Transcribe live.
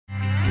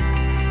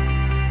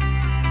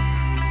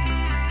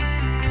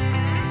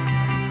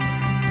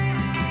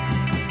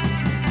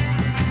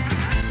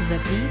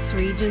Peace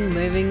Region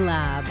Living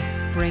Lab,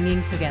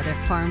 bringing together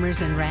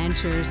farmers and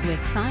ranchers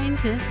with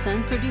scientists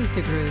and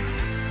producer groups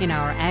in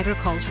our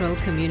agricultural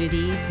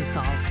community to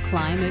solve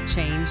climate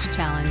change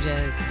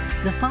challenges.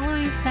 The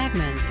following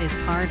segment is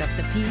part of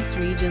the Peace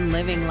Region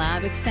Living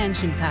Lab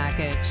extension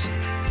package.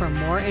 For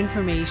more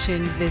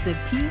information, visit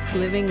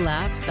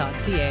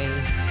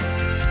peacelivinglabs.ca.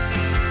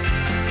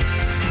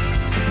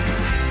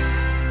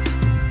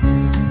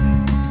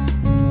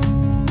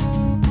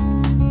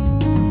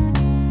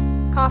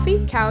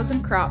 Coffee, Cows,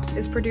 and Crops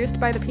is produced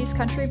by the Peace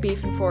Country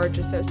Beef and Forage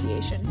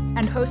Association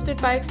and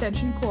hosted by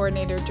Extension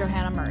Coordinator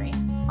Johanna Murray.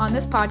 On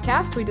this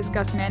podcast, we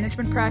discuss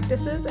management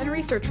practices and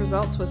research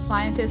results with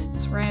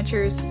scientists,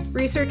 ranchers,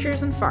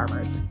 researchers, and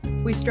farmers.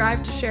 We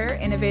strive to share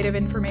innovative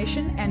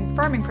information and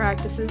farming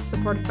practices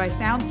supported by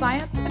sound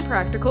science and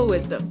practical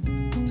wisdom.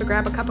 So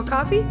grab a cup of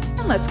coffee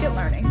and let's get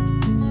learning.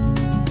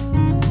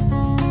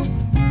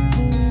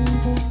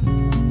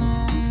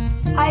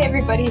 Hi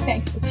everybody,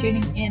 thanks for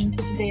tuning in to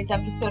today's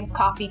episode of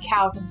Coffee,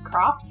 Cows, and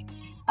Crops.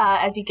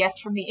 As you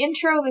guessed from the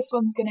intro, this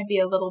one's going to be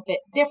a little bit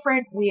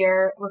different. We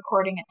are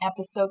recording an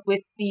episode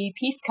with the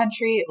Peace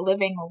Country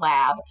Living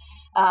Lab,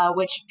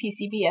 which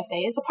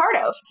PCBFA is a part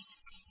of.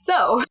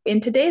 So, in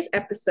today's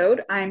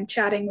episode, I'm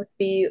chatting with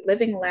the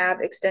Living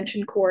Lab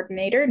Extension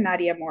Coordinator,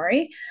 Nadia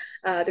Mori,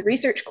 the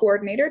Research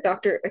Coordinator,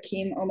 Dr.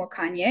 Akim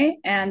Omokanye,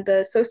 and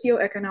the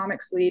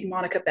Socioeconomics Lead,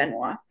 Monica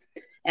Benoit.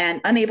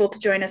 And unable to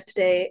join us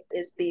today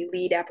is the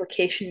Lead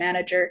Application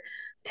Manager,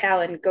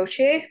 Talon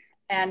Gauthier.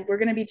 And we're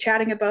going to be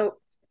chatting about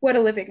what a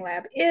living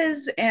lab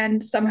is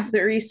and some of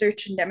the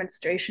research and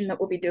demonstration that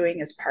we'll be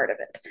doing as part of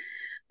it.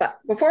 But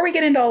before we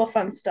get into all the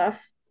fun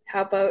stuff,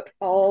 how about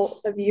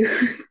all of you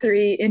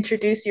three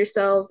introduce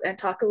yourselves and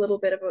talk a little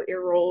bit about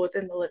your role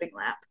within the Living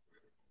Lab?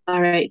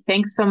 All right.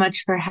 Thanks so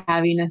much for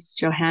having us,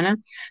 Johanna.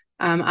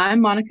 I'm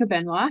Monica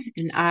Benoit,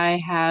 and I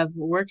have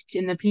worked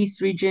in the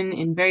Peace region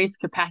in various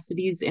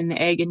capacities in the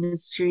ag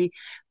industry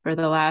for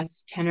the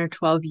last 10 or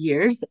 12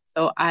 years.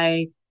 So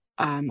I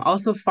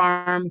also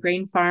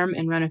grain farm,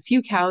 and run a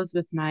few cows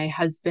with my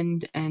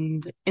husband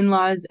and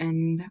in-laws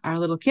and our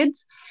little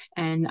kids.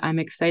 And I'm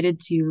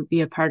excited to be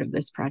a part of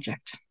this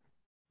project.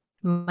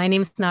 My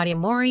name is Nadia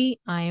Mori.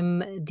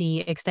 I'm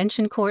the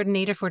Extension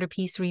Coordinator for the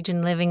Peace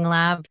Region Living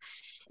Lab.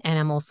 And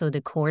I'm also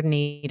the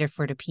coordinator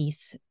for the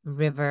Peace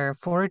River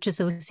Forage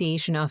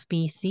Association of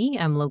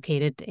BC. I'm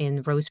located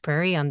in Rose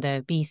Prairie on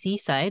the BC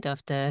side of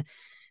the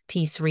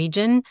Peace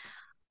region.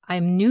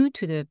 I'm new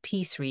to the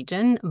Peace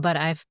region, but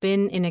I've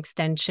been in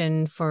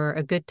Extension for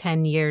a good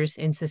 10 years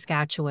in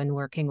Saskatchewan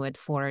working with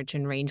forage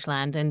and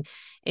rangeland. And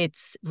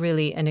it's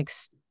really an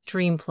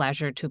extreme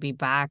pleasure to be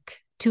back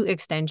to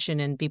Extension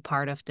and be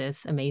part of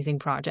this amazing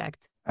project.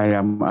 I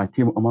am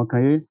Akim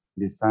Omokanye,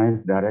 the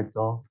Science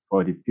Director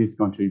for the Peace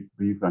Country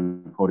Beef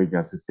and Forage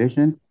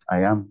Association.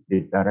 I am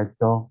the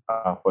Director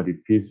for the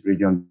Peace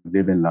Region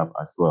Living Lab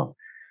as well.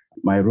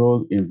 My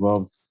role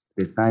involves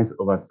the science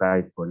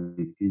oversight for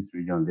the Peace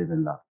Region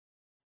Living Lab.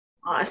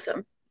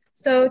 Awesome.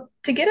 So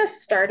to get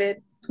us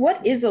started,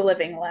 what is a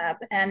living lab?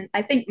 And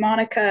I think,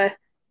 Monica,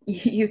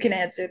 you can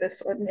answer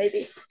this one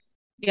maybe.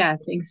 Yeah,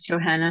 thanks,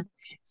 Johanna.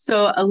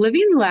 So a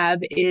living lab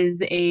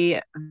is a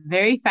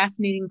very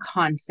fascinating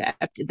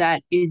concept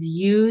that is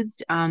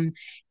used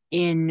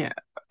in,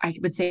 I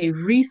would say,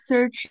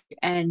 research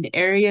and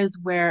areas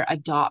where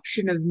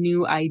adoption of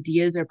new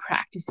ideas or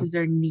practices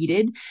are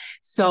needed.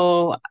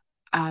 So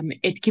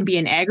it can be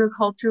in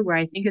agriculture, where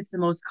I think it's the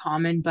most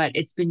common, but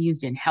it's been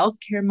used in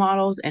healthcare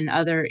models and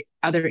other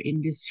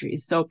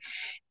industries. So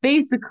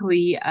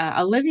basically,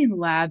 a living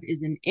lab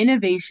is an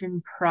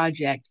innovation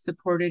project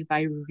supported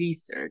by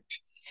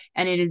research,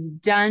 and it is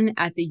done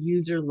at the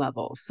user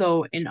level.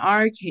 So in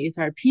our case,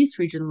 our Peace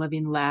Region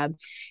Living Lab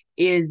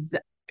is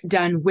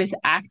done with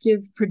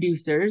active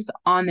producers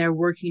on their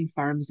working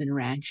farms and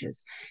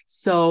ranches.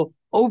 So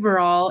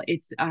overall,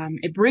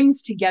 it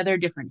brings together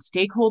different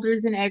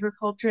stakeholders in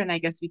agriculture, and I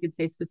guess we could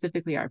say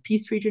specifically our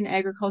Peace Region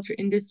agriculture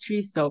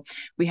industry. So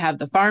we have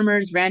the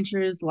farmers,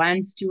 ranchers,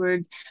 land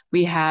stewards.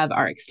 We have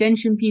our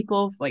extension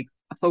people, like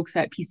folks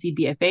at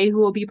PCBFA who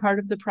will be part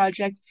of the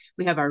project.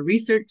 We have our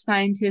research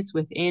scientists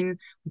within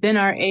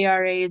our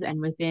ARAs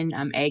and within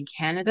Ag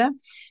Canada,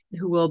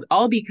 who will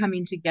all be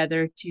coming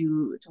together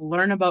to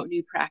learn about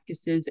new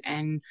practices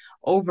and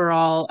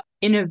overall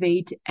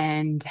innovate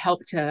and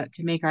help to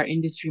make our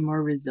industry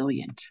more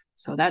resilient.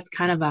 So that's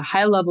kind of a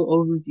high-level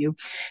overview.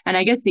 And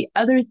I guess the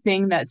other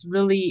thing that's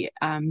really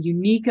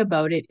unique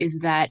about it is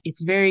that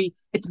it's very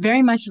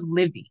much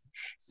living.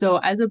 So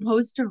as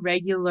opposed to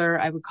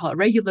I would call it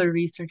regular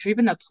research, or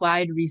even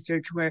applied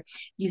research, where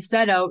you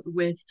set out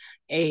with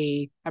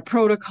a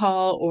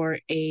protocol or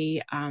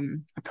a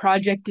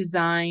project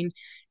design,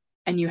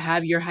 and you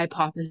have your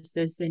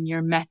hypothesis and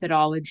your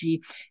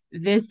methodology.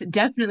 This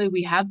definitely,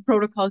 we have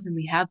protocols and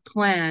we have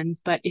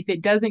plans, but if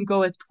it doesn't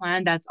go as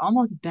planned, that's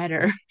almost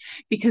better,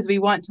 because we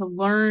want to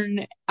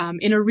learn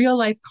in a real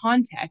life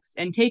context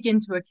and take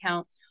into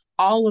account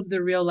all of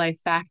the real life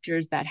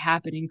factors that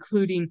happen,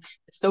 including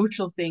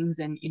social things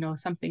and,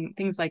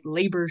 things like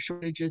labor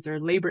shortages or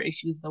labor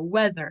issues, the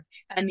weather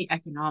and the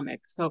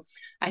economics. So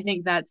I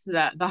think that's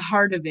the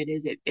heart of it.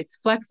 Is it's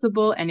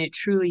flexible and it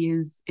truly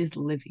is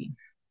living.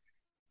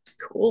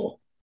 Cool.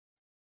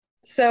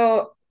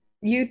 So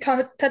you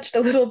touched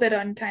a little bit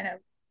on kind of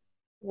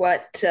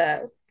what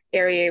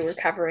area we're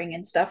covering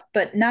and stuff,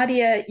 but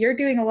Nadia, you're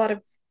doing a lot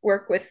of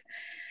work with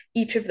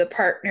each of the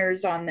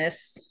partners on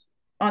this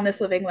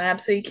living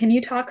lab. So can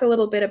you talk a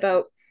little bit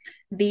about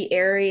the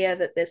area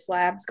that this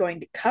lab's going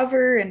to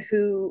cover and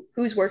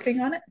who's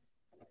working on it?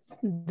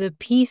 The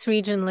Peace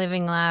Region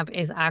Living Lab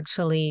is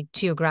actually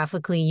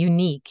geographically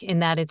unique in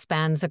that it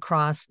spans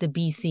across the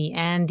BC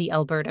and the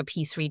Alberta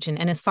Peace Region.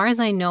 And as far as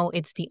I know,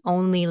 it's the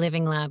only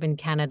living lab in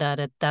Canada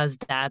that does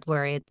that,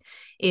 where it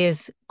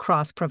is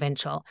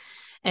cross-provincial.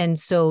 And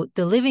so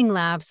the living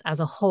labs as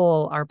a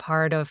whole are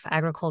part of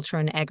Agriculture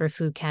and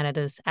Agri-Food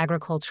Canada's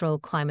Agricultural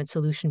Climate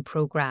Solution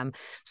Program.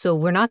 So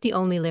we're not the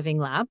only living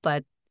lab,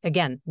 but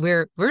again,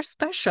 we're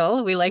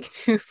special. We like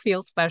to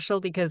feel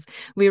special because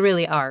we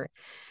really are.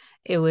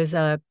 It was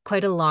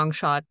quite a long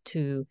shot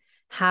to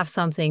have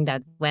something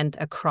that went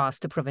across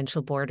the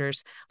provincial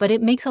borders, but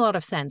it makes a lot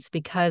of sense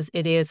because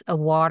it is a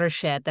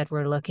watershed that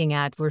we're looking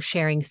at. We're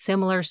sharing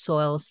similar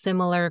soils,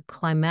 similar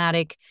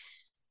climatic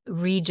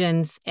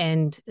regions,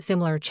 and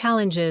similar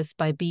challenges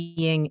by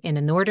being in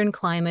a northern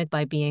climate,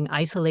 by being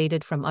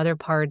isolated from other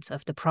parts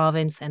of the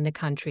province and the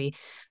country.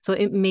 So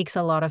it makes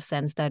a lot of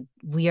sense that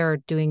we are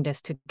doing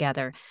this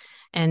together.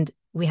 And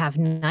we have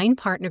 9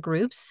 partner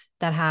groups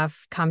that have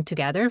come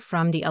together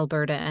from the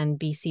Alberta and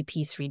BC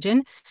Peace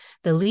Region.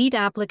 The lead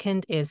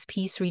applicant is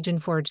Peace Region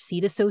Forage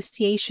Seed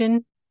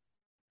Association.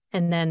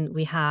 And then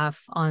we have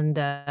on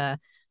the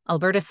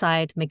Alberta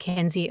side,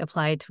 Mackenzie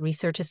Applied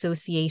Research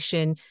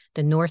Association,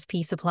 the North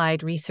Peace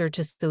Applied Research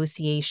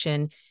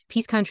Association,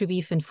 Peace Country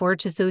Beef and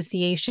Forage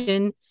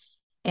Association,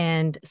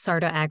 and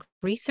Sarda Ag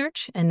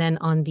Research. And then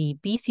on the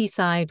BC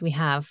side, we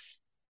have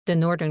the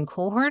Northern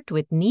Cohort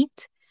with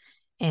NEAT,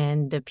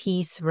 and the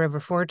Peace River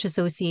Forage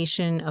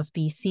Association of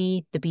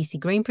BC, the BC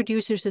Grain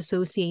Producers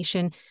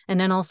Association, and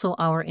then also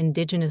our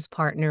Indigenous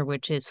partner,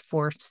 which is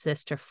Fourth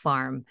Sister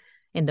Farm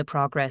in the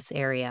Progress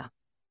area.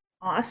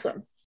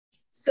 Awesome.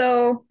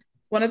 So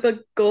one of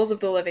the goals of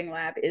the Living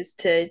Lab is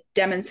to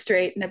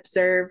demonstrate and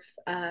observe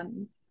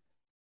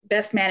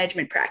best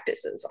management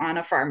practices on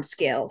a farm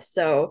scale.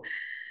 So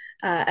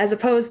as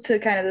opposed to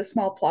kind of the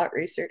small plot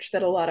research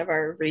that a lot of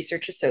our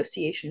research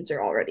associations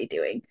are already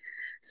doing.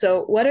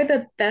 So what are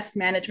the best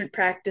management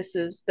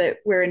practices that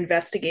we're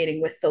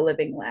investigating with the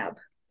Living Lab?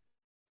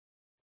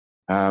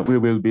 We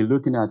will be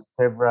looking at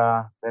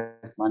several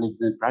best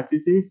management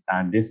practices,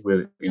 and this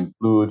will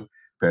include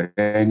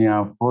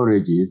perennial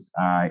forages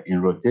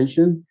in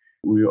rotation.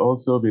 We will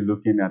also be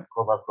looking at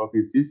cover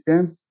cropping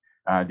systems.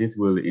 This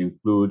will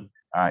include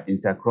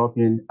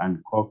intercropping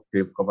and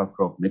cocktail cover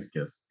crop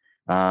mixtures.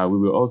 We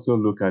will also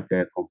look at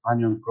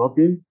companion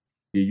cropping,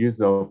 the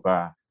use of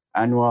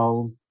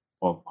annuals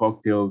or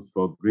cocktails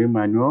for green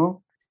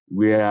manure,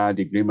 where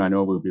the green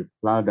manure will be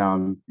plowed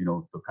down,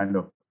 to kind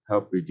of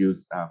help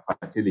reduce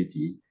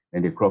fertility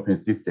in the cropping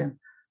system.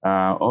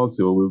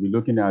 Also, we'll be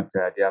looking at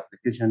the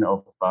application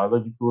of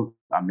biological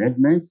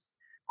amendments.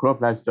 Crop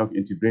livestock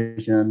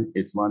integration,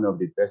 it's one of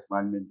the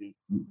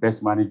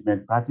best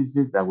management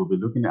practices that we'll be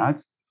looking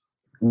at.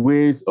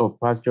 Ways of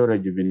pasture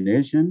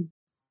rejuvenation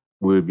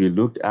will be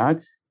looked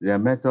at. The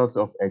methods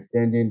of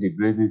extending the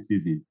grazing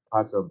season,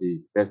 parts of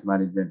the best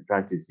management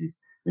practices,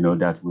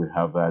 that we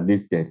have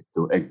listed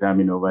to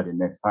examine over the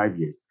next 5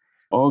 years.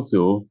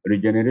 Also,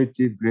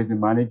 regenerative grazing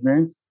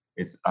management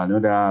is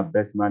another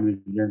best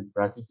management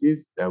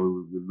practices that we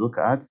will look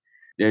at.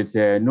 There's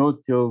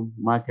no-till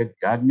market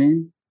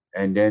gardening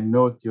and then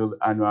no-till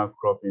annual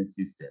cropping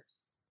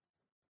systems.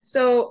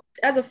 So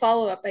as a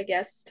follow-up, I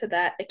guess, to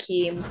that,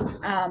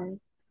 Akeem,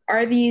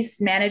 are these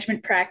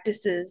management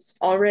practices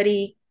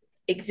already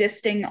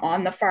existing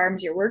on the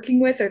farms you're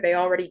working with? Are they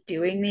already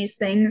doing these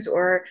things?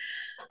 Or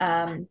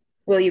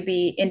will you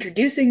be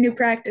introducing new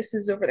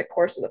practices over the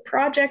course of the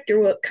project, or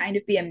will it kind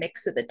of be a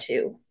mix of the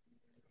two?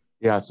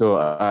 Yeah, so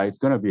it's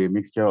going to be a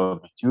mixture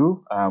of the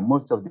two.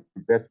 Most of the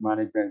best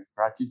management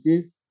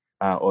practices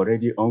are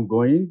already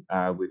ongoing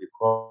with the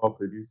core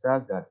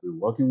producers that we're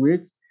working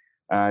with.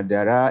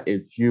 There are a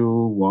few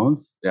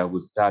ones that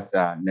will start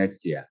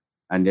next year.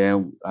 And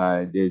then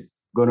there's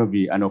going to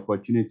be an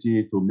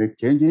opportunity to make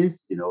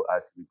changes,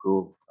 as we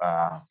go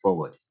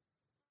forward.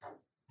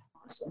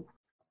 Awesome.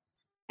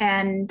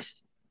 And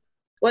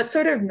what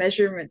sort of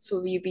measurements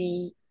will you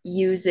be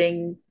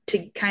using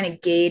to kind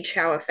of gauge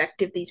how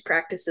effective these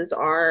practices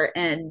are,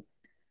 and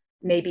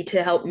maybe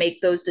to help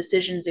make those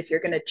decisions if you're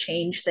going to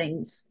change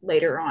things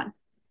later on?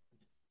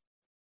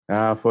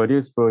 For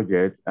this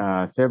project,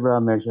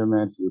 several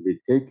measurements will be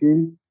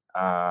taken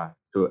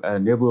to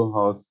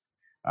enable us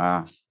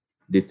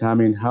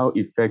determine how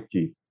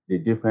effective the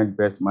different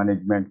best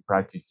management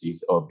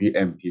practices or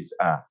BMPs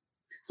are.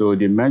 So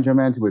the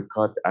measurement will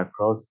cut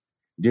across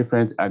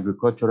different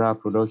agricultural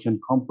production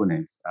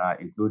components,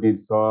 including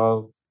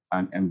soil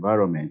and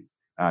environment,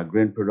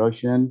 grain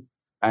production,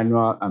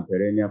 annual and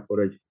perennial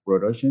forage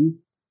production,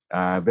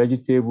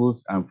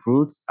 vegetables and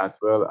fruits, as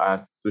well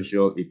as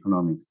social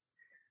economics.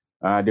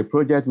 The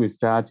project will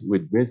start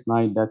with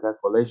baseline data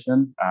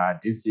collection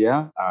this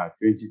year,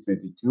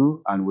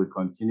 2022, and will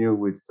continue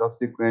with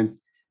subsequent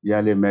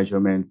yearly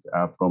measurements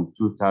from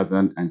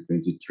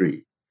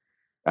 2023.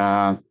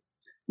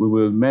 We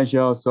will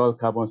measure soil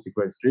carbon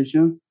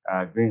sequestrations,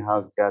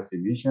 greenhouse gas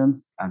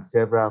emissions, and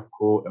several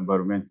core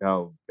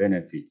environmental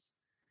benefits.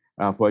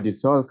 For the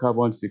soil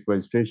carbon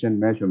sequestration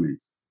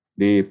measurements,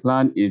 the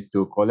plan is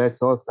to collect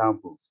soil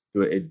samples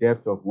to a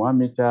depth of 1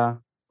 meter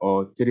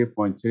or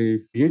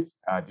 3.3 feet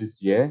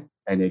this year,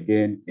 and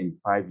again in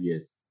 5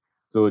 years.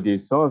 So the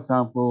soil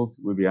samples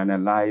will be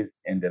analyzed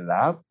in the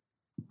lab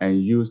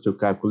and used to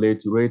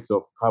calculate rates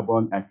of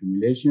carbon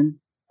accumulation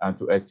and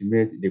to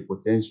estimate the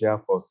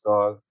potential for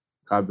soil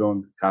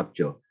carbon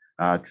capture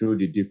through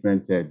the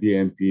different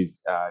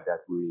BMPs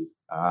that we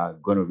are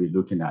going to be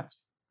looking at.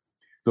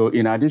 So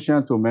in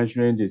addition to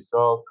measuring the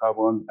soil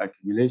carbon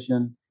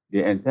accumulation,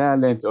 the entire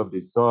length of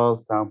the soil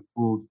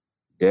sample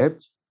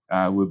depth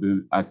will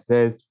be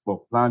assessed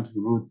for plant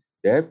root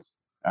depth,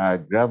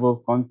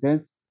 gravel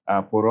content,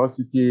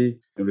 porosity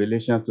in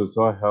relation to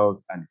soil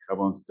health and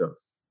carbon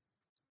stocks.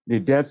 The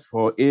depth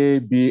for A,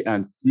 B,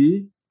 and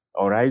C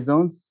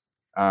horizons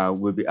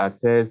will be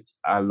assessed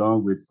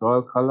along with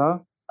soil color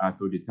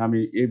to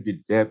determine if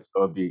the depth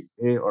of the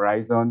A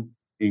horizon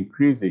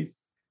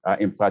increases,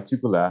 in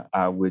particular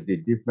with the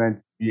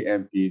different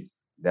BMPs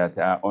that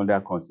are under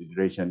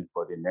consideration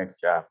for the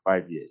next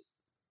 5 years.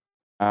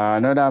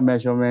 Another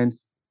measurement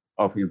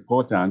of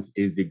importance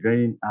is the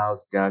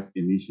greenhouse gas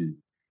emission.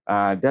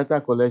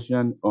 Data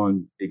collection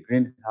on the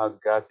greenhouse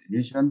gas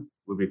emission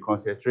will be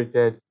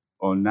concentrated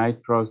on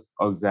nitrous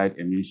oxide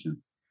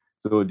emissions.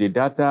 So the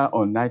data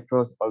on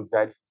nitrous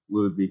oxide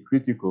will be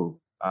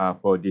critical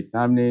for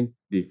determining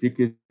the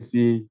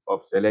efficacy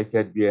of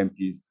selected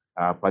BMPs,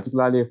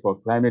 particularly for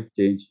climate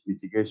change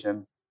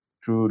mitigation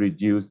through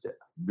reduced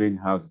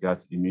greenhouse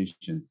gas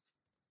emissions.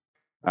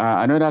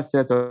 Another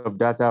set of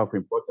data of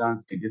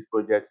importance in this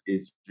project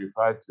is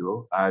referred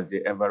to as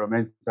the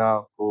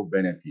environmental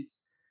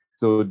co-benefits.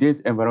 So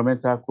these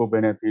environmental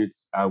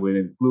co-benefits will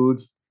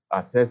include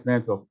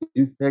assessment of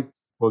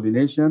insect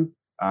pollination,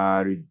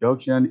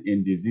 reduction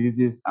in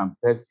diseases and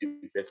pest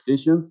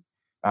infestations,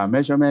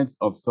 measurements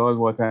of soil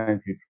water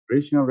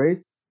infiltration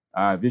rates,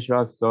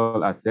 visual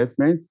soil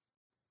assessments.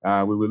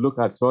 We will look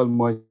at soil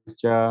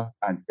moisture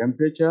and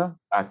temperature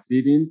at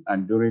seeding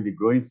and during the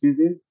growing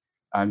season,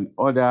 and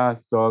other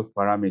soil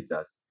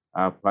parameters,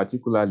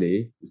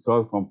 particularly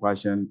soil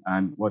compaction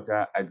and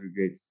water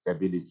aggregate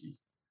stability.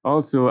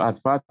 Also, as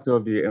part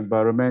of the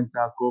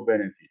environmental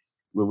co-benefits,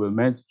 we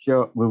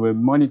will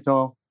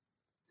monitor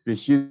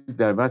species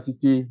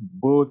diversity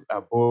both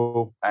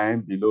above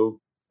and below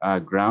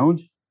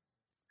ground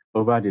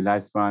over the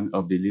lifespan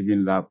of the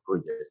Living Lab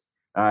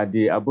project.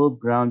 The above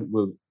ground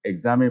will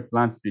examine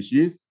plant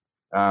species,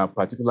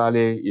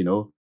 particularly,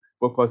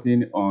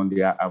 focusing on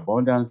their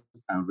abundance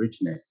and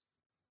richness,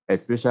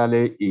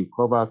 especially in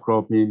cover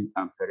cropping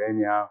and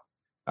perennial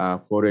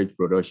forage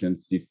production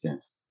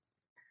systems.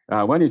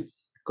 When it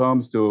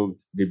comes to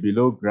the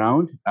below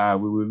ground,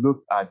 we will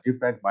look at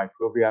different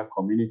microbial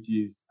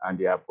communities and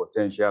their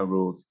potential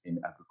roles in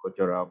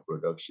agricultural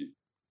production.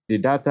 The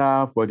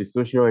data for the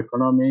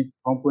socio-economic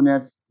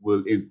components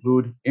will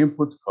include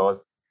input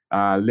cost,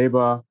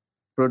 labor,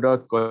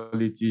 product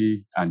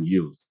quality, and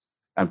use.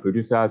 And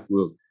producers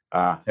will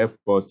help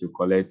us to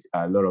collect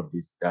a lot of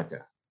this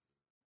data.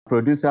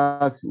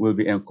 Producers will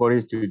be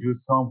encouraged to do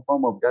some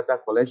form of data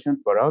collection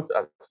for us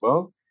as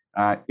well.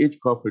 Each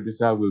crop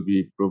producer will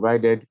be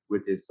provided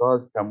with a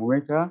soil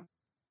thermometer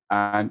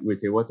and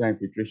with a water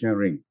infiltration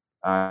ring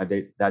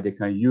that they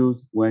can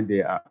use when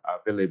they are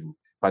available,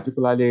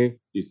 particularly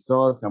the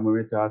soil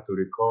thermometer to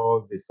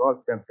record the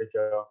soil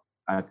temperature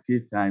at key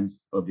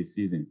times of the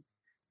season.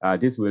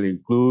 This will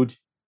include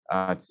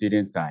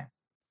seeding time.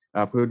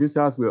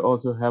 Producers will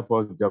also help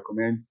us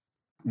document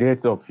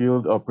dates of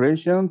field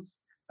operations,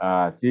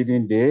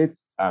 seeding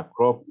dates,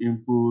 crop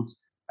inputs,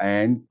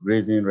 and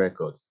grazing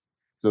records.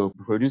 So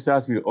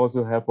producers will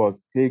also help us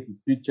take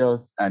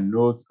pictures and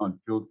notes on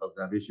field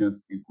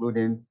observations,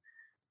 including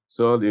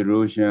soil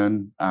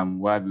erosion and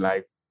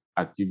wildlife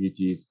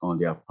activities on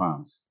their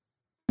farms.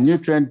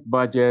 Nutrient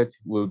budget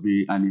will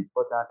be an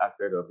important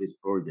aspect of this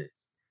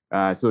project.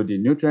 So the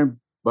nutrient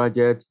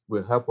budget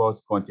will help us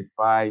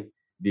quantify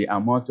the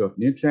amount of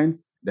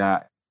nutrients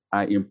that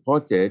are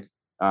imported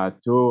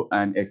to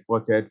and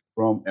exported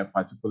from a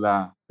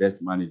particular pest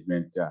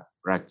management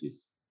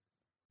practice.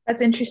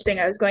 That's interesting.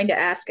 I was going to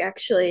ask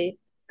actually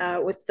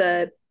with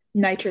the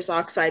nitrous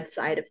oxide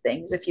side of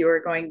things, if you were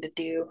going to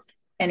do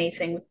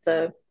anything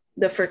with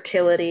the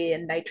fertility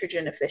and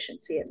nitrogen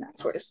efficiency and that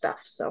sort of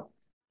stuff. So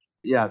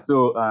yeah,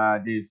 so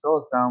the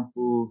soil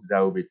samples that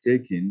will be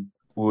taken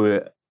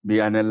will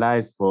be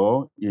analyzed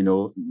for,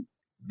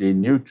 the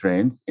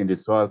nutrients in the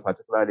soil,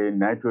 particularly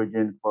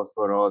nitrogen,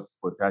 phosphorus,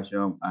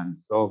 potassium, and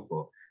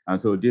sulfur. And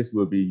so this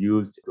will be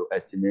used to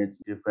estimate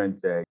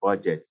different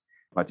budgets,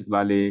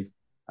 particularly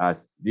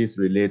as this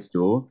relates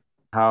to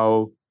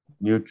how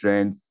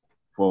nutrients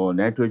for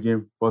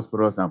nitrogen,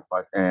 phosphorus,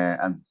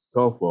 and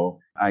sulfur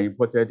are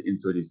imported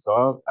into the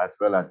soil as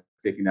well as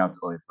taken out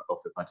of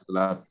a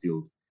particular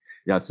field.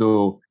 Yeah,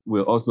 so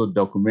we'll also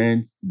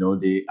document,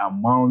 the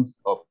amount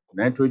of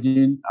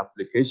nitrogen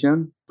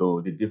application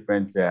to the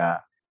different,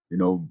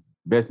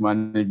 best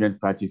management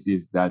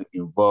practices that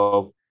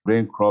involve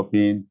grain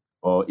cropping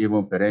or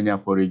even perennial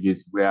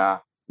forages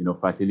where,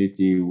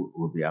 fertility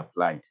will be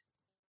applied.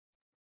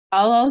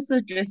 I'll also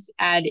just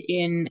add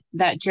in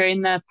that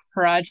during the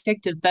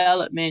project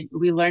development,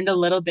 we learned a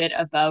little bit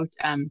about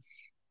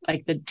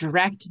like the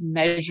direct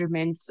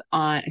measurements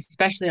on,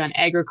 especially on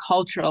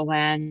agricultural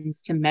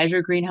lands, to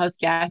measure greenhouse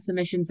gas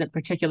emissions, in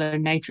particular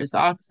nitrous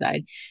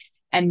oxide,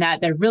 and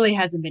that there really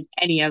hasn't been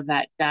any of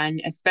that done,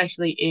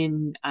 especially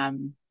in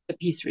the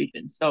Peace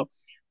region. So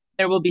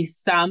there will be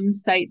some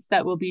sites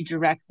that will be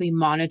directly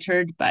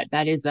monitored, but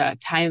that is a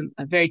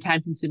very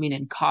time-consuming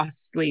and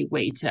costly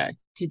way to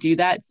do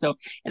that. So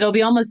it'll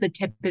be almost the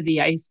tip of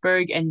the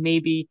iceberg, and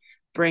maybe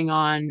bring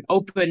on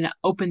open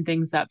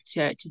things up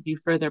to do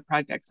further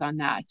projects on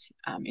that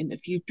in the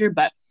future.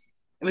 But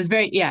it was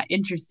very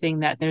interesting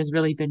that there's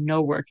really been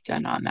no work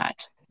done on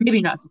that.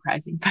 Maybe not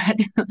surprising, but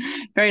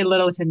very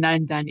little to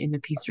none done in the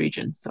Peace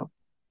region. So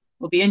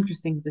it'll be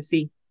interesting to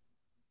see.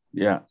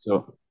 Yeah,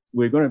 so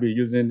we're going to be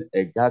using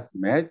a gas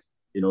met,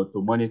 to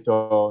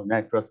monitor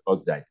nitrous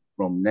oxide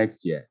from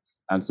next year.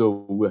 And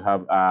so we'll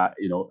have, a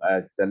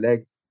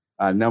select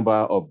a number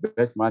of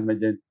best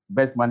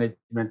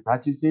management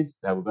practices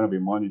that we're going to be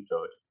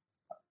monitored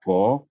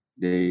for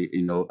the,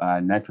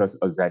 nitrous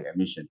oxide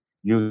emission.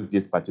 Use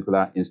this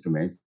particular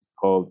instrument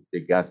called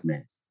the gas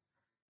met.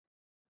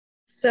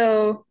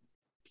 So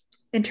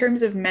in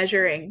terms of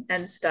measuring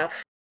and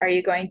stuff, are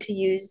you going to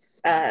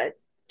use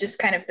just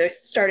kind of the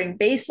starting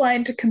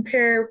baseline to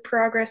compare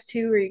progress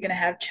to? Or are you going to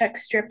have check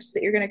strips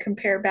that you're going to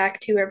compare back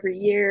to every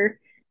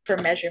year for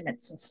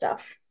measurements and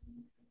stuff?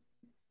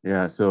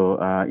 Yeah, so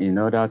in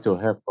order to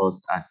help us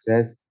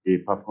assess the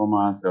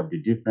performance of the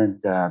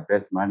different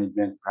best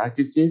management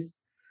practices,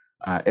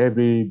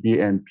 every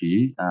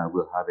BMP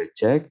will have a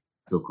check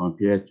to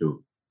compare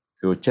to.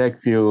 So check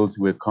fields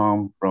will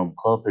come from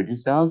core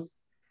producers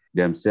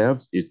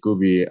themselves. It could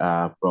be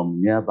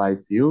from nearby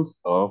fields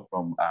or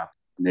from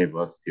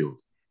neighbors'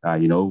 fields,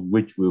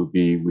 which will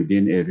be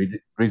within a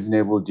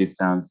reasonable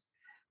distance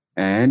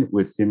and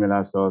with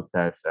similar soil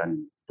types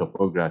and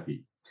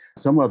topography.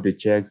 Some of the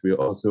checks will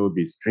also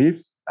be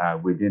strips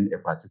within a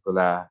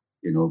particular,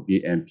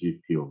 BMP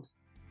field.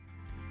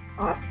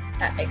 Awesome.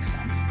 That makes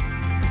sense.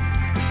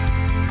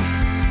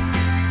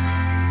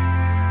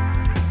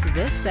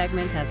 This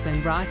segment has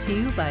been brought to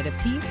you by the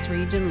Peace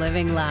Region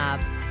Living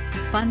Lab.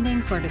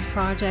 Funding for this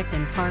project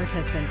in part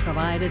has been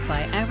provided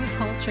by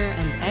Agriculture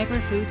and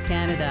Agri-Food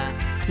Canada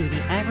through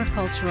the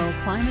Agricultural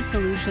Climate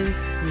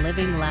Solutions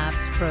Living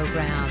Labs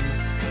program.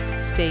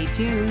 Stay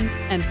tuned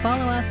and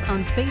follow us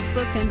on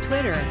Facebook and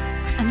Twitter,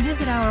 and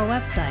visit our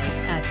website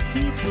at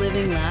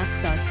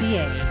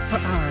peacelivinglabs.ca for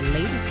our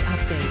latest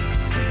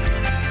updates.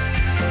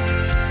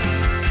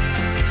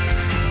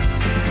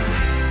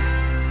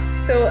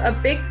 So a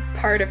big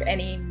part of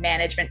any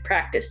management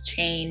practice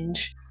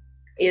change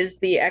is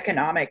the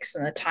economics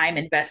and the time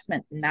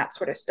investment and that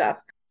sort of stuff.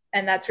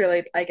 And that's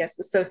really, I guess,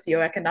 the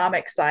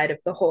socioeconomic side of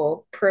the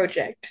whole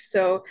project.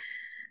 So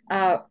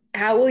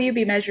how will you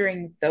be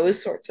measuring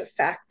those sorts of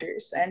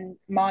factors? And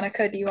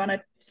Monica, do you want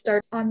to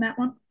start on that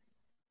one?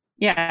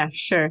 Yeah,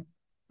 sure.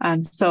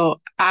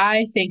 So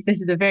I think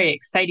this is a very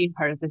exciting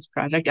part of this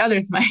project.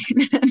 Others might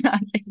not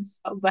think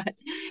so, but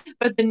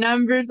the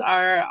numbers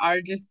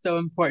are just so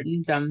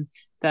important.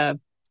 The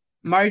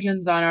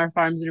margins on our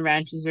farms and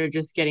ranches are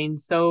just getting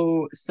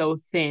so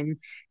thin.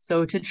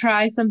 So to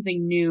try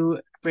something new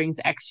brings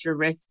extra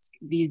risk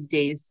these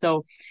days.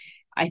 So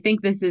I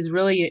think this is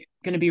really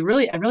going to be a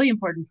really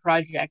important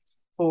project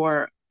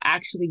for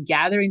actually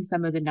gathering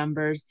some of the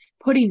numbers,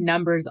 putting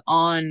numbers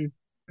on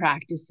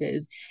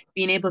practices,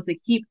 being able to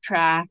keep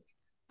track,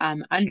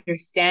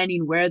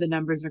 understanding where the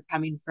numbers are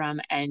coming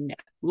from, and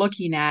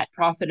looking at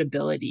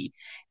profitability.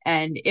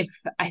 And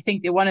I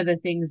think that one of the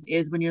things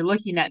is when you're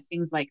looking at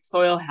things like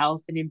soil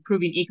health and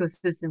improving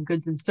ecosystem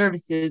goods and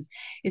services,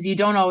 is you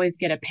don't always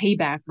get a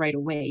payback right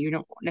away. You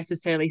don't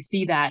necessarily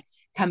see that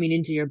coming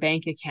into your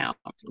bank account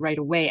right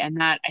away. And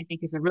that, I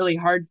think, is a really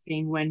hard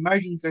thing when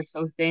margins are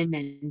so thin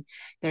and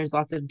there's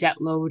lots of debt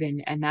load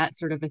and that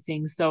sort of a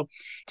thing. So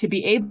to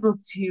be able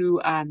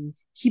to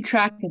keep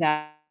track of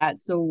that,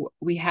 so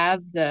we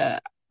have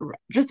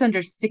just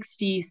under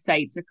 60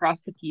 sites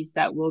across the piece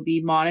that will be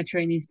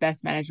monitoring these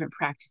best management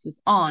practices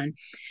on.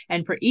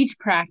 And for each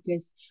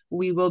practice,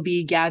 we will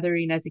be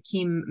gathering, as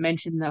Akeem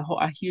mentioned,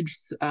 a huge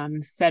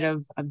set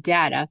of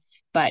data,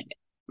 but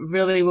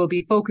really will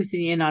be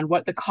focusing in on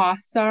what the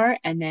costs are,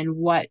 and then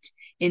what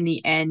in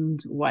the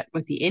end, what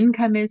the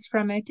income is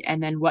from it,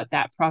 and then what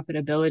that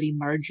profitability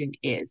margin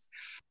is.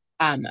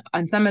 On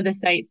some of the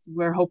sites,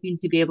 we're hoping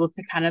to be able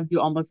to kind of do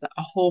almost a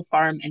whole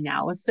farm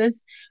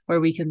analysis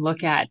where we can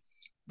look at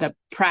the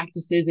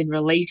practices in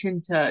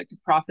relation to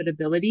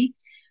profitability.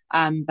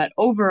 But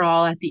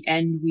overall, at the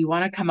end, we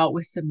want to come out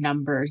with some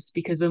numbers,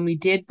 because when we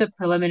did the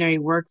preliminary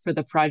work for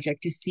the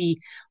project to see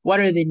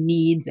what are the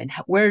needs and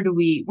where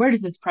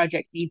does this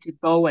project need to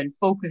go and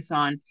focus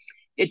on,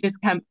 it just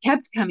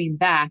kept coming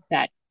back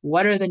that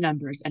what are the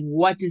numbers and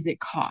what does it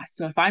cost?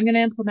 So if I'm going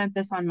to implement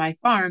this on my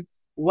farm,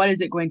 what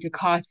is it going to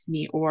cost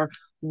me, or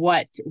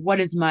what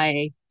is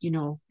my,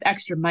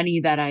 extra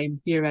money that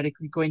I'm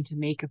theoretically going to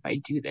make if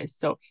I do this?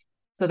 So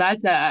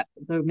that's the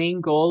main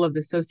goal of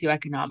the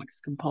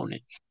socioeconomics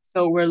component.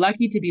 So we're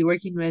lucky to be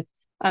working with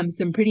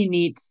some pretty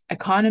neat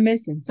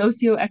economists and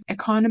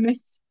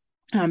socioeconomists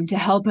to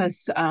help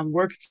us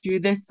work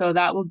through this. So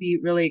that will be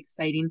really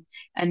exciting.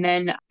 And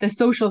then the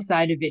social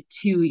side of it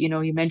too,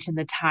 you mentioned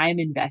the time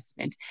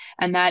investment,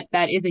 and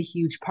that is a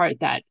huge part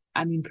that,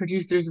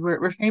 producers,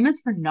 we're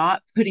famous for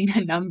not putting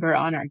a number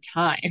on our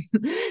time,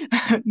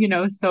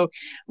 so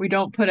we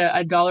don't put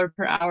a dollar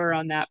per hour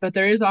on that, but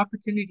there is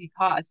opportunity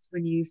cost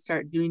when you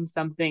start doing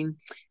something,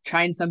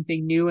 trying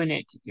something new, and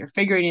you're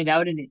figuring it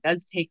out, and it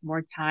does take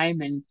more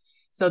time. And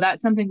so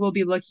that's something we'll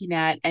be looking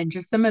at, and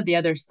just some of the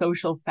other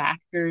social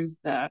factors,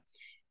 the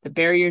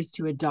barriers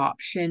to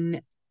adoption.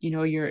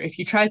 If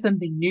you try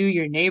something new,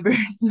 your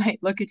neighbors might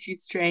look at you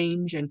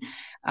strange, and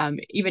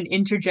even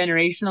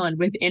intergenerational and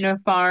within a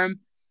farm.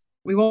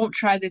 We won't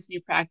try this new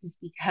practice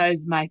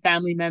because my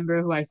family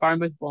member who I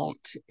farm with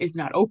is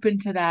not open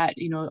to that,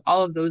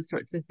 all of those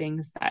sorts of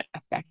things that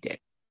affect it.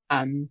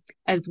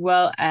 As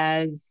well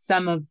as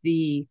some of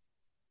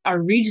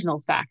our regional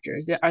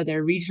factors. Are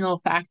there regional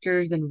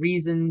factors and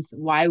reasons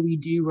why we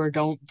do or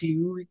don't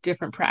do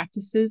different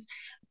practices?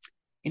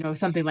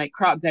 Something like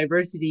crop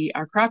diversity,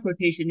 our crop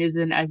rotation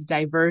isn't as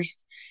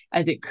diverse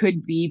as it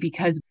could be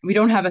because we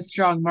don't have a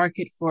strong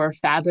market for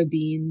faba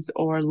beans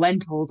or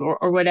lentils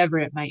or whatever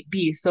it might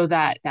be. So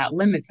that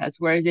limits us.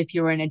 Whereas if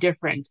you were in a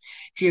different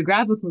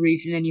geographical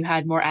region and you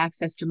had more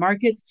access to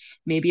markets,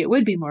 maybe it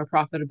would be more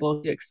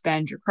profitable to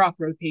expand your crop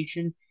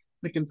rotation,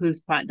 which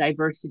includes plant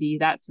diversity,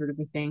 that sort of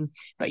a thing.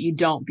 But you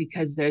don't,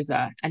 because there's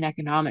an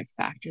economic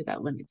factor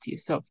that limits you.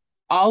 So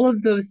all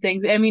of those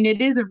things,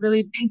 it is a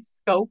really big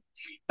scope,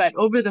 but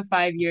over the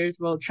 5 years,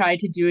 we'll try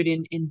to do it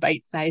in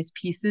bite-sized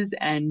pieces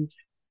and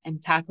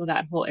tackle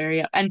that whole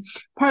area. And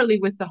partly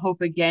with the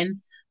hope, again,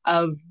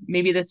 of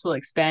maybe this will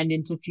expand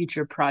into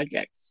future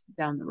projects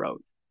down the road.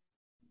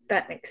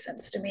 That makes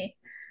sense to me.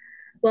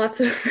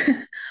 Lots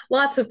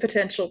of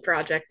potential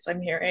projects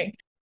I'm hearing.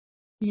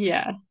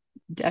 Yeah.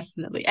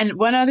 Definitely. And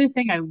one other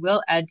thing I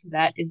will add to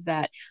that is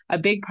that a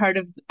big part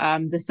of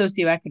the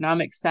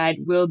socioeconomic side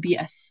will be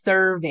a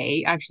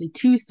survey, actually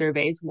 2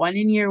 surveys, one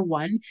in year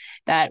 1,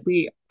 that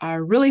we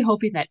are really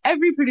hoping that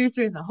every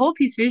producer in the whole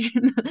Peace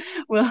region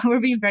we're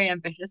being very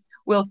ambitious,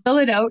 will fill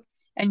it out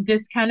and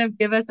just kind of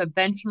give us a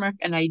benchmark,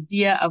 an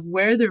idea of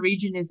where the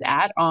region is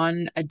at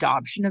on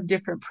adoption of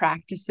different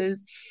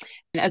practices,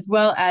 and as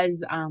well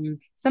as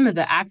some of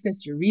the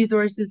access to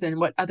resources and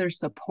what other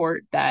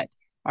support that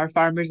our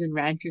farmers and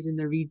ranchers in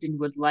the region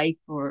would like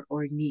or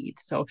need.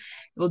 So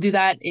we'll do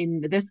that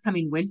in this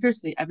coming winter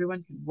so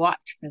everyone can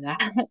watch for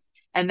that.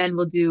 And then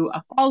we'll do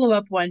a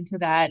follow-up one to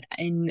that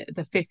in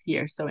the 5th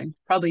year, so in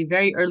probably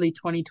very early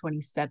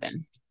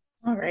 2027.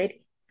 All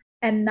right.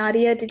 And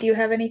Nadia, did you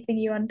have anything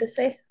you wanted to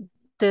say?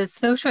 The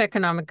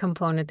socioeconomic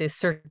component is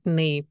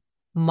certainly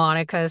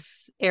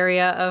Monica's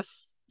area of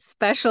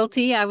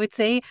specialty, I would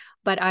say.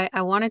 But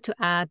I wanted to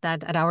add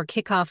that at our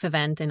kickoff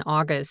event in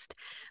August,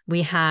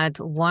 we had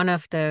one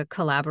of the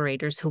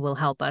collaborators who will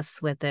help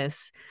us with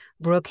this,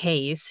 Brooke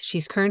Hayes.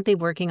 She's currently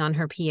working on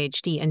her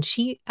PhD, and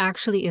she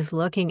actually is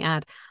looking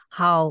at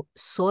how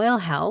soil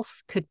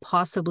health could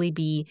possibly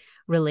be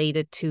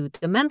related to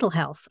the mental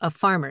health of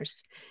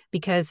farmers.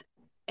 Because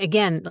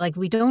again, like,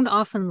 we don't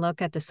often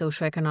look at the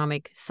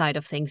socioeconomic side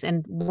of things.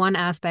 And one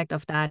aspect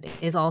of that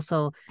is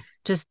also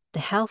just the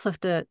health of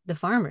the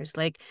farmers.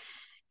 Like,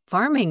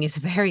 farming is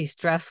very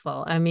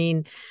stressful.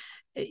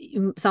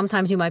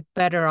 Sometimes you might be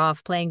better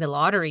off playing the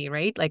lottery,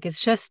 right? Like, it's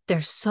just,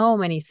 there's so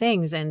many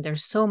things and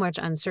there's so much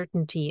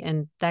uncertainty,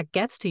 and that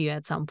gets to you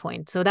at some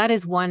point. So that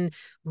is one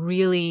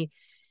really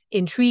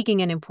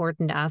intriguing and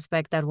important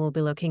aspect that we'll be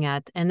looking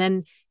at. And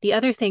then the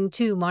other thing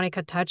too,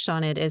 Monica touched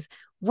on it, is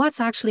what's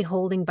actually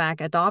holding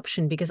back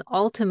adoption, because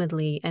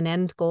ultimately an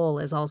end goal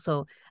is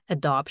also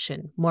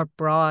adoption, more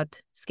broad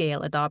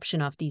scale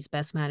adoption of these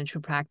best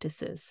management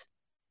practices.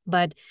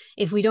 But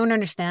if we don't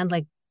understand,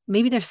 like,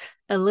 maybe there's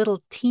a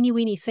little teeny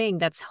weeny thing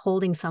that's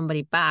holding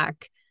somebody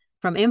back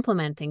from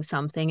implementing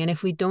something, and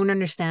if we don't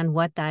understand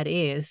what that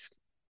is,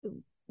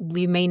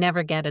 we may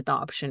never get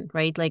adoption,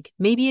 right? Like,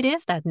 maybe it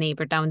is that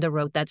neighbor down the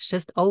road that's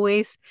just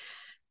always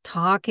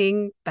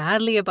talking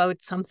badly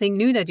about something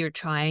new that you're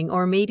trying,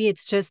 or maybe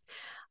it's just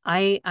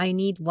I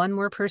need one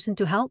more person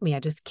to help me. I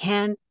just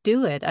can't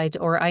do it.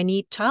 I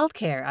need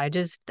childcare.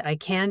 I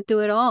can't do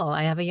it all.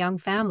 I have a young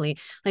family.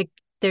 Like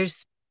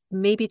there's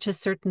maybe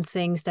just certain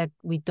things that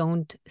we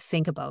don't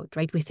think about,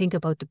 right? We think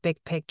about the big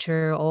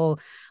picture. Oh,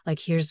 like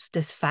here's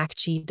this fact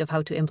sheet of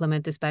how to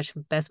implement this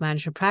best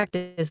management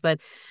practice,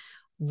 but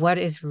what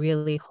is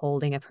really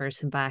holding a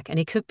person back? And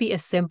it could be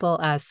as simple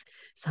as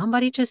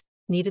somebody just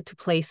needed to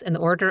place an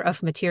order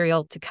of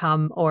material to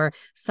come, or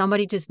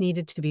somebody just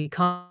needed to be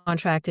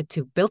contracted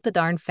to build the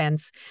darn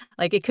fence.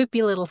 Like it could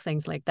be little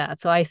things like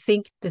that. So I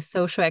think the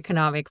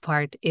socioeconomic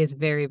part is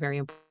very, very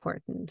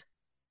important.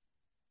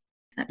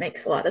 That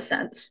makes a lot of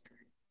sense.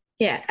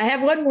 Yeah, I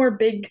have one more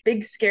big,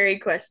 scary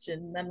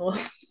question, then we'll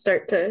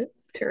start to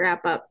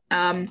wrap up.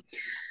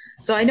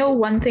 So I know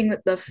one thing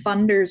that the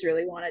funders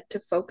really wanted to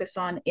focus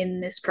on in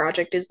this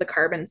project is the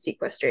carbon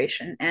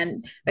sequestration.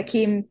 And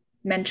Akeem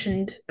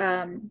mentioned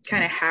kind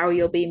of how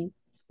you'll be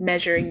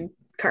measuring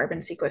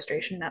carbon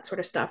sequestration, that sort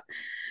of stuff.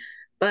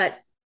 But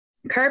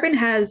carbon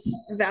has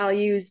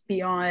values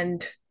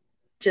beyond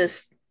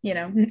just,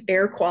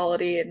 air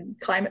quality and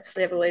climate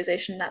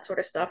stabilization, that sort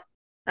of stuff,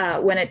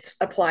 when it's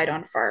applied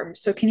on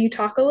farms. So can you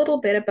talk a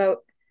little bit about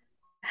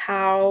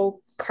how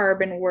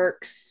carbon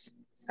works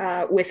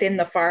within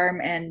the farm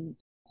and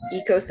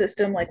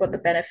ecosystem, like what the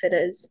benefit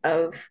is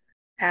of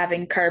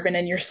having carbon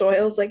in your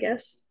soils, I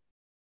guess?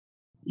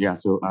 Yeah,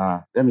 so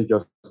let me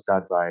just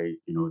start by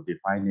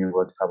defining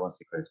what carbon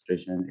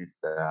sequestration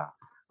is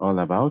all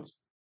about.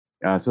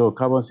 So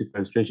carbon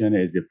sequestration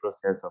is the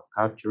process of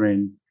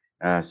capturing,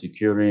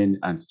 securing,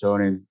 and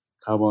storing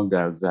carbon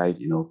dioxide,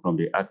 from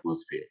the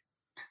atmosphere.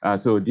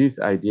 So this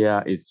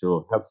idea is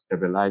to help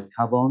stabilize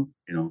carbon,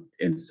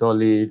 in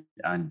solid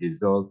and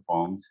dissolved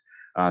forms,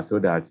 so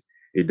that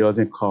it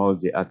doesn't cause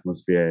the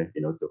atmosphere,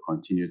 to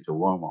continue to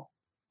warm up.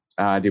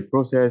 The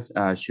process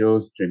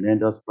shows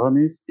tremendous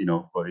promise,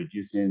 for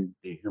reducing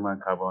the human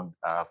carbon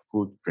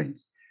footprint.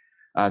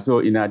 So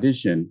in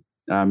addition,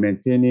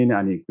 maintaining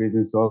and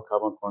increasing soil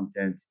carbon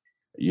content,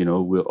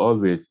 will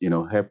always,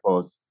 help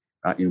us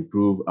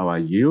improve our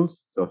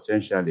yields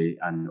substantially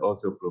and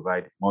also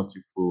provide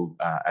multiple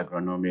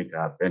agronomic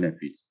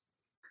benefits.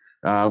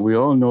 We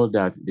all know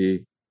that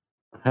the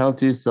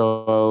healthy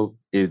soil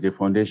is the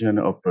foundation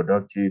of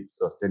productive,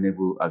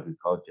 sustainable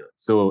agriculture.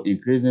 So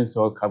increasing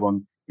soil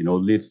carbon,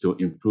 leads to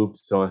improved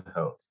soil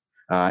health.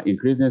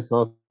 Increasing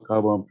soil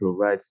carbon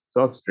provides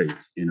substrate,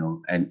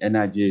 and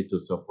energy to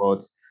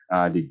support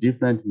the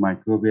different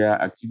microbial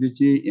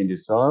activity in the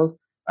soil,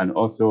 and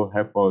also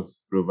help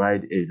us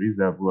provide a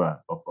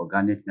reservoir of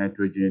organic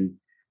nitrogen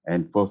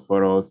and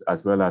phosphorus,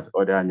 as well as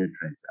other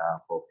nutrients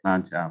for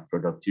plant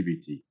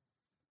productivity.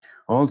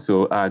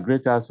 Also,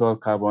 greater soil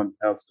carbon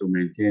helps to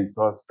maintain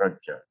soil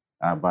structure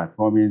by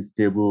forming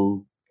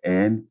stable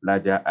and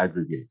larger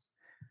aggregates.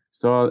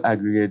 Soil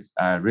aggregates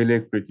are really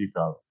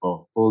critical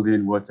for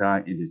holding water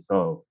in the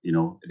soil.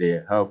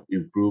 They help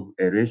improve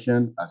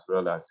aeration as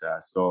well as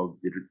soil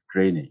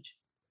drainage.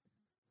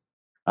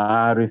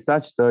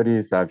 Research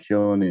studies have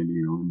shown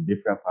in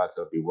different parts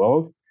of the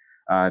world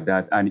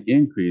that an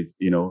increase,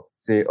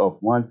 say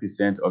of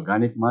 1%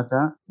 organic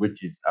matter,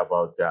 which is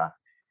about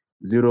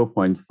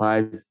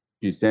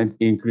 0.5%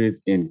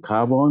 increase in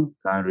carbon,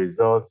 can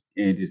result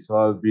in the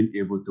soil being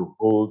able to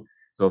hold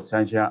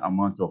substantial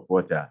amount of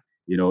water.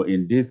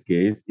 In this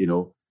case,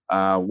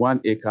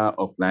 1 acre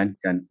of land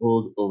can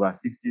hold over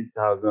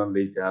 60,000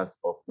 liters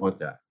of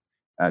water.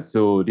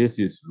 So this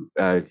is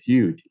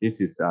huge.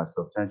 This is a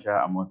substantial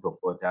amount of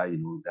water,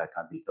 that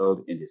can be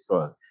held in the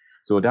soil.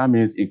 So that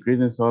means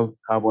increasing soil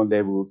carbon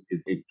levels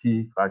is a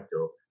key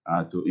factor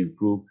to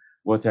improve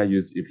water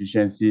use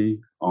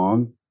efficiency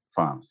on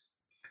farms.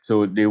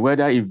 So the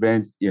weather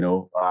events,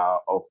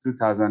 of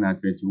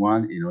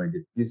 2021, in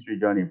the Peace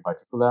region in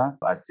particular,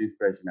 are still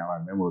fresh in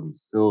our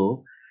memories.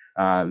 So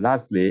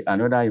lastly,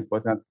 another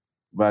important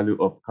value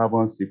of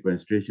carbon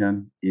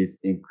sequestration is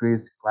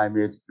increased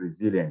climate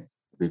resilience,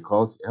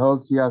 because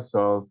healthier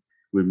soils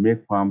will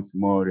make farms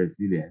more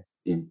resilient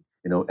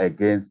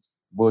against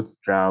both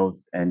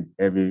droughts and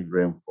heavy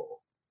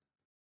rainfall.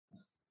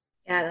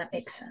 Yeah, that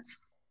makes sense.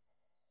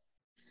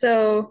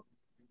 So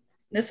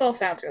this all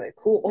sounds really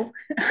cool.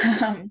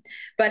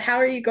 But how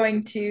are you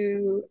going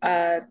to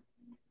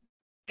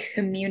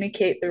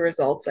communicate the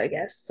results, I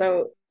guess?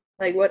 So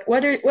like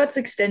what's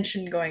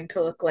extension going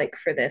to look like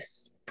for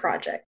this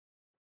project?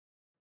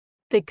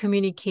 The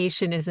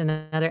communication is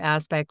another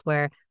aspect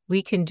where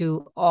we can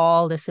do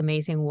all this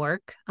amazing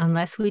work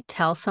unless we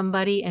tell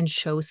somebody and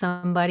show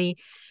somebody.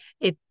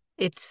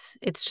 It's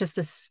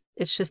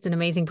just an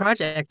amazing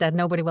project that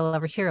nobody will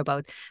ever hear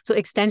about. So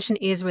extension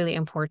is really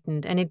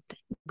important, and it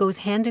goes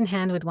hand in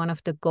hand with one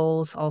of the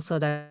goals also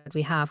that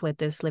we have with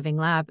this Living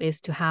Lab,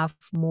 is to have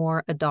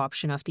more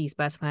adoption of these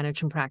best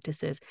management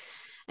practices.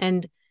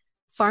 And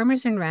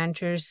farmers and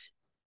ranchers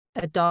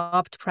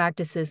adopt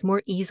practices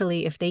more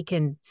easily if they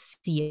can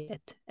see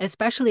it,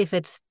 especially if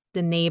it's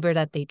the neighbor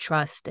that they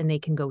trust and they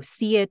can go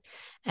see it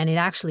and it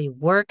actually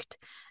worked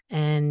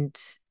and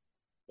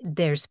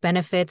there's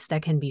benefits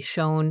that can be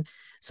shown.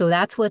 So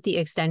that's what the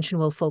extension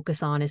will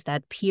focus on, is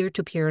that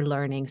peer-to-peer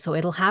learning. So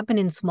it'll happen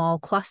in small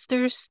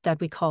clusters that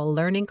we call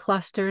learning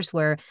clusters,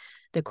 where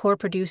the core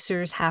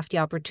producers have the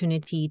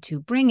opportunity to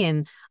bring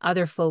in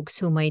other folks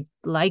who might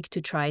like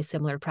to try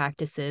similar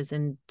practices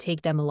and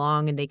take them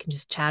along, and they can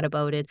just chat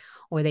about it,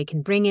 or they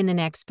can bring in an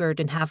expert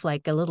and have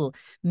like a little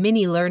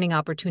mini learning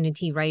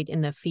opportunity right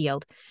in the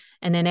field.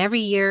 And then every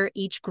year,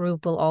 each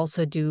group will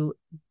also do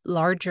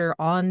larger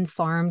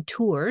on-farm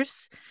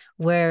tours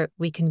where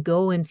we can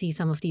go and see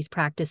some of these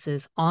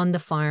practices on the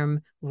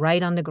farm,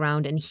 right on the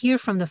ground, and hear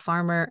from the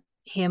farmer,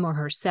 him or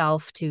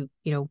herself, to,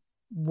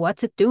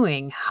 what's it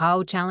doing?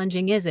 How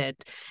challenging is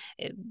it?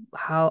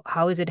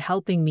 How is it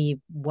helping me?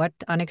 What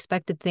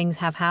unexpected things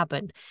have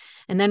happened?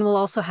 And then we'll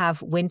also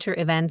have winter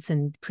events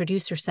and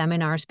producer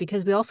seminars,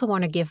 because we also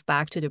want to give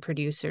back to the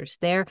producers.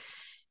 They're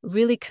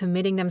really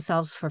committing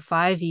themselves for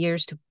 5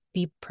 years to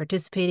be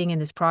participating in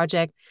this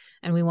project,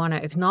 and we want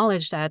to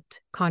acknowledge that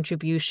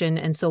contribution.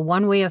 And so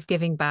one way of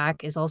giving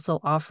back is also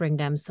offering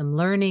them some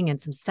learning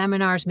and some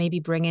seminars,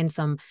 maybe bring in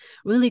some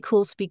really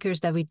cool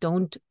speakers that we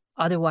don't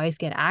otherwise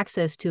get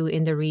access to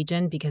in the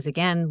region, because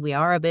again, we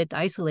are a bit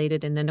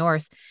isolated in the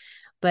north.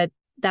 But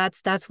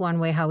that's one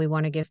way how we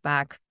want to give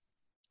back.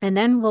 And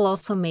then we'll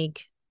also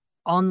make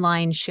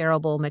online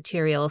shareable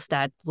materials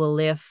that will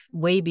live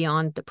way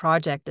beyond the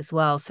project as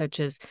well,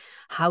 such as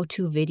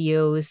how-to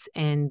videos,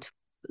 and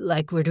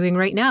like we're doing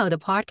right now, the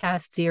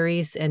podcast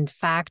series, and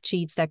fact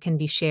sheets that can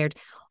be shared.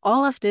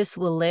 All of this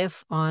will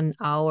live on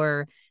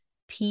our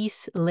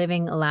Peace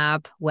Living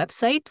Lab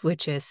website,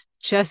 which is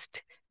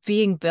just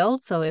being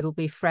built, so it'll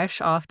be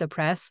fresh off the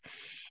press.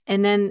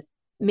 And then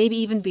maybe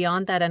even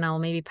beyond that, and I'll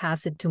maybe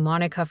pass it to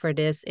Monica for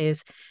this,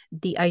 is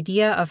the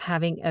idea of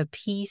having a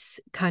Peace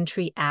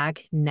Country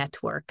Ag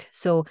network.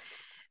 So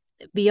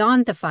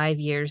beyond the 5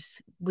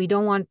 years, we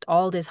don't want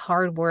all this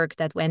hard work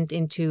that went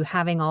into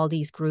having all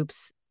these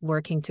groups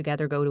working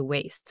together go to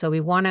waste. So we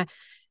want to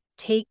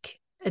take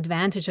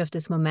advantage of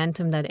this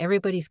momentum that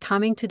everybody's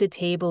coming to the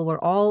table. We're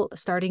all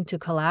starting to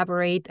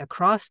collaborate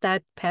across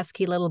that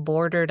pesky little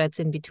border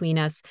that's in between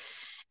us.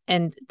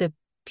 And the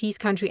Peace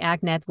Country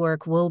Ag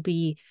Network will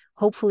be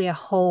hopefully a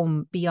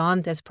home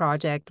beyond this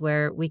project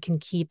where we can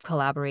keep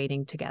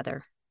collaborating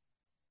together.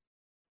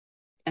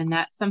 And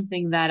that's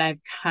something that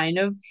I've kind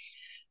of,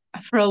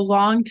 for a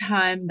long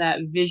time, that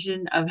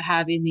vision of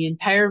having the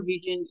entire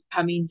region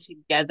coming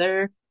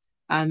together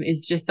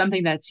is just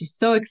something that's just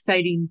so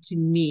exciting to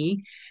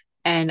me.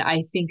 And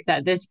I think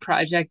that this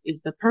project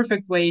is the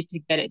perfect way to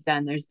get it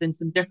done. There's been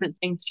some different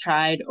things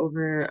tried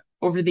over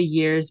the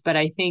years, but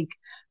I think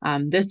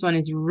this one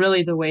is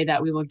really the way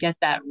that we will get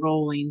that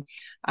rolling.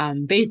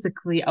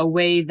 Basically, a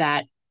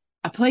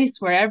place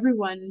where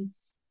everyone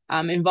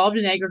involved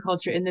in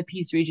agriculture in the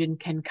Peace region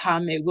can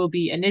come. It will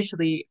be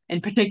initially, in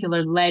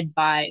particular, led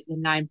by the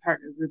 9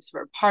 partner groups who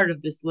are part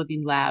of this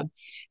Living Lab,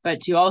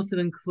 but to also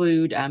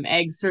include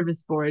ag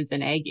service boards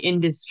and ag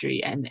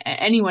industry and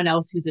anyone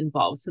else who's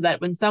involved, so that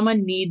when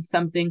someone needs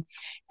something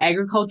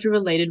agriculture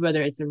related,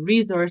 whether it's a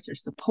resource or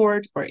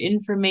support or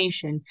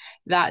information,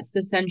 that's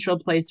the central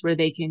place where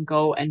they can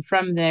go. And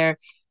from there,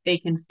 they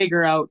can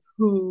figure out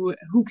who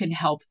can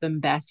help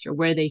them best, or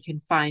where they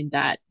can find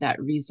that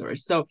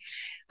resource. So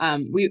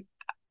we,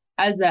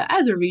 as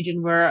a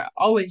region, we're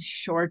always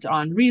short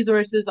on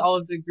resources. All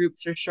of the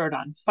groups are short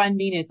on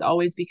funding. It's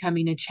always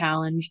becoming a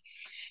challenge.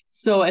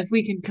 So if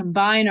we can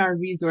combine our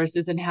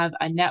resources and have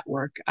a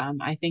network,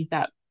 I think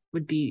that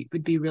would be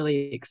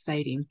really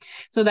exciting.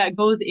 So that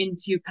goes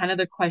into kind of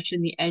the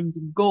question, the end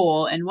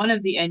goal. And one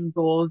of the end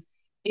goals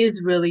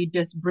is really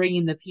just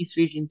bringing the Peace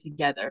region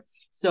together.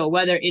 So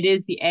whether it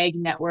is the Ag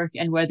Network,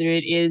 and whether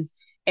it is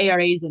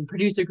ARAs and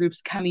producer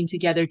groups coming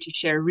together to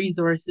share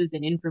resources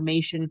and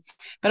information,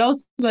 but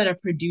also at a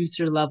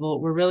producer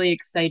level, we're really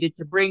excited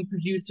to bring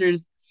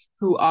producers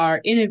who are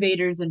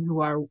innovators and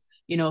who are,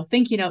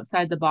 thinking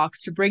outside the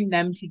box, to bring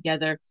them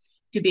together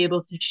to be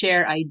able to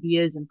share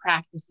ideas and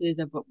practices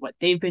of what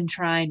they've been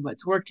trying,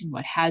 what's worked and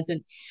what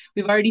hasn't.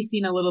 We've already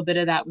seen a little bit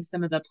of that with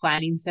some of the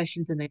planning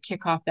sessions and the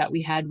kickoff that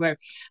we had, where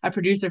a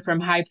producer from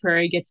High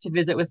Prairie gets to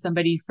visit with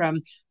somebody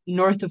from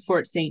north of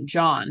Fort St.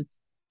 John,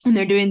 and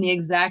they're doing the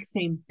exact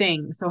same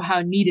thing. So how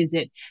neat is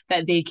it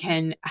that they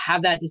can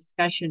have that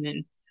discussion,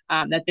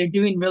 and that they're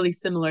doing really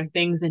similar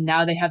things, and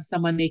now they have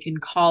someone they can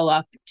call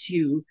up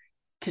to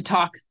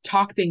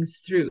talk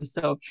things through.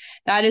 So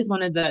that is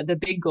one of the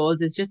big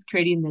goals, is just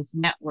creating this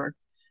network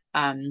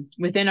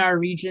within our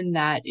region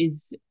that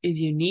is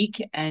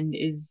unique and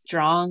is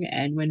strong.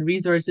 And when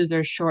resources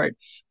are short,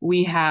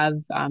 we have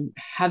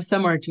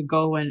somewhere to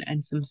go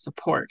and some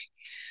support.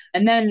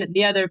 And then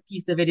the other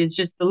piece of it is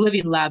just the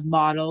Living Lab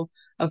model,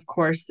 of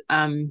course,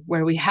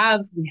 where we have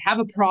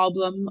a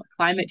problem.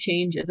 Climate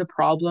change is a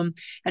problem,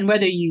 and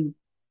whether you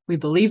we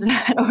believe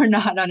that or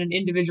not on an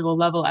individual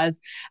level as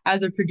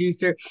a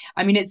producer.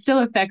 I mean, it still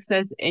affects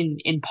us in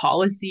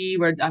policy,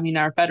 where, I mean,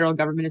 our federal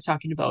government is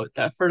talking about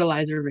the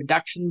fertilizer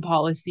reduction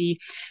policy.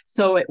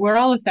 So we're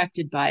all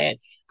affected by it.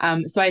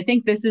 So I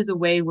think this is a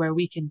way where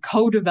we can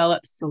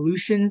co-develop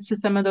solutions to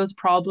some of those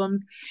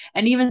problems.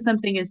 And even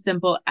something as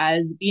simple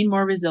as being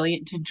more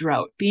resilient to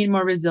drought, being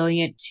more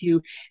resilient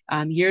to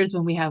years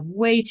when we have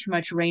way too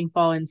much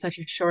rainfall in such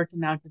a short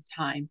amount of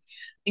time.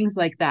 Things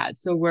like that.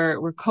 So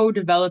we're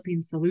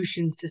co-developing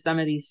solutions to some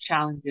of these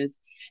challenges,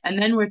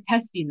 and then we're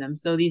testing them.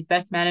 So these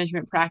best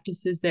management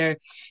practices, they're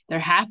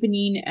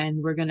happening,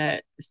 and we're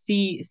gonna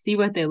see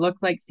what they look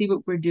like, see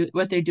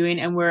what they're doing,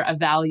 and we're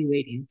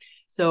evaluating.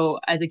 So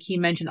as Akeem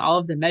mentioned, all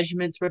of the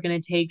measurements we're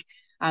gonna take.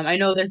 I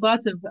know there's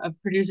lots of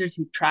producers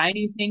who try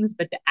new things,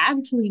 but to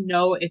actually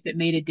know if it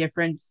made a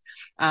difference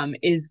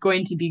is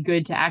going to be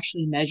good to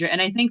actually measure.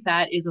 And I think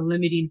that is a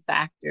limiting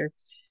factor.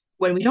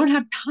 When we don't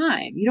have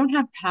time, you don't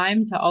have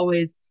time to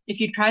always, if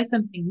you try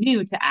something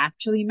new, to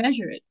actually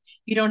measure it.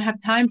 You don't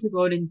have time to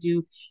go out and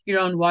do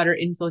your own water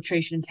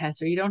infiltration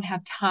tests, or you don't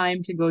have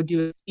time to go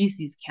do a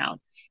species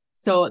count.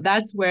 So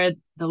that's where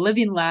the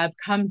Living Lab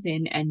comes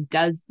in and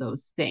does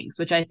those things,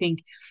 which I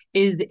think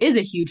is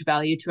a huge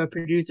value to a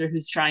producer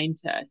who's trying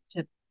to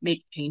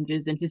make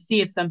changes and to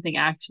see if something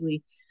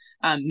actually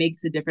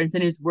makes a difference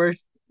and is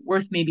worth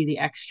maybe the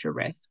extra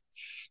risk.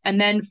 And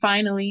then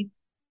finally,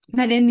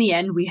 that in the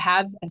end, we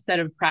have a set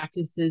of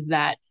practices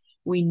that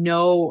we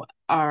know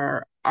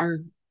our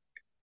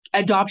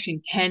adoption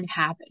can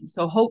happen.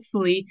 So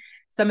hopefully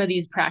some of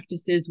these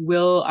practices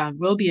will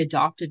be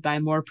adopted by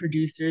more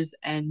producers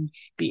and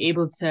be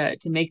able to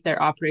make their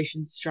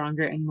operations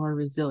stronger and more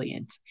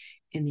resilient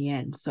in the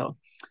end. So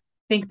I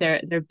think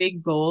they're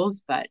big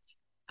goals, but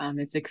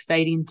it's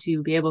exciting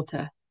to be able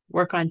to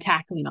work on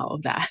tackling all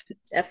of that.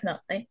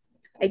 Definitely.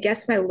 I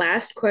guess my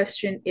last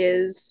question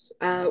is,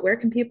 where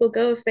can people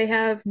go if they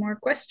have more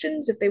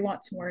questions, if they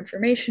want some more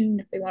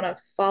information, if they want to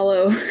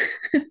follow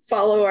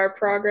our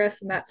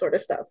progress and that sort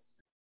of stuff?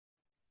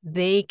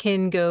 They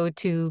can go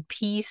to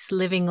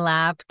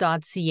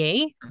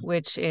peacelivinglab.ca,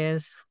 which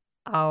is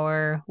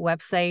our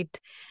website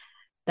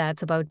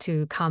that's about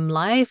to come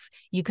live.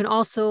 You can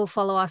also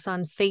follow us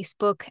on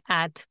Facebook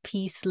at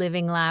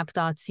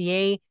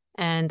peacelivinglab.ca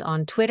and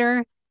on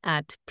Twitter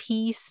at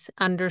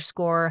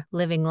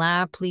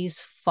peace_living_lab.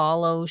 Please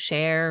follow,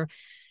 share,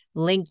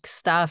 link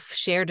stuff,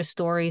 share the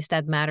stories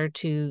that matter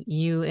to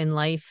you in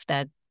life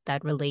that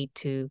relate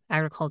to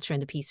agriculture in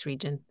the Peace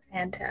region.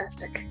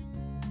 Fantastic.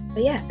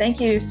 But yeah, thank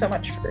you so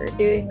much for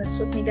doing this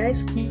with me,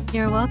 guys.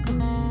 You're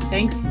welcome.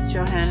 Thanks,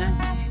 Johanna.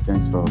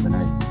 Thanks for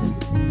organizing.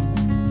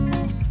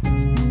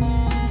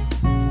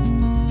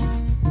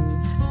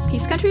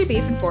 Peace Country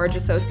Beef and Forage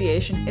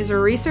Association is a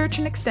research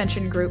and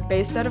extension group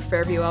based out of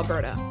Fairview,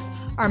 Alberta.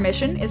 Our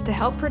mission is to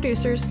help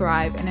producers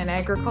thrive in an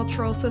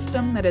agricultural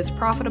system that is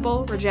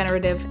profitable,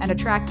 regenerative, and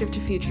attractive to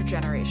future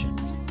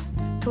generations.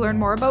 To learn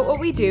more about what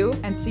we do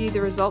and see the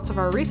results of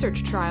our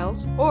research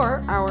trials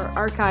or our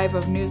archive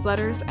of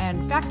newsletters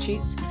and fact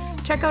sheets,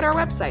 check out our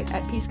website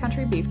at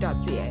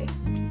peacecountrybeef.ca.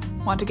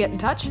 Want to get in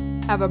touch?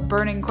 Have a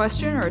burning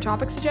question or a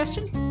topic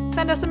suggestion?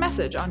 Send us a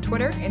message on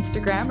Twitter,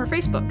 Instagram, or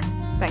Facebook.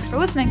 Thanks for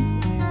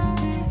listening.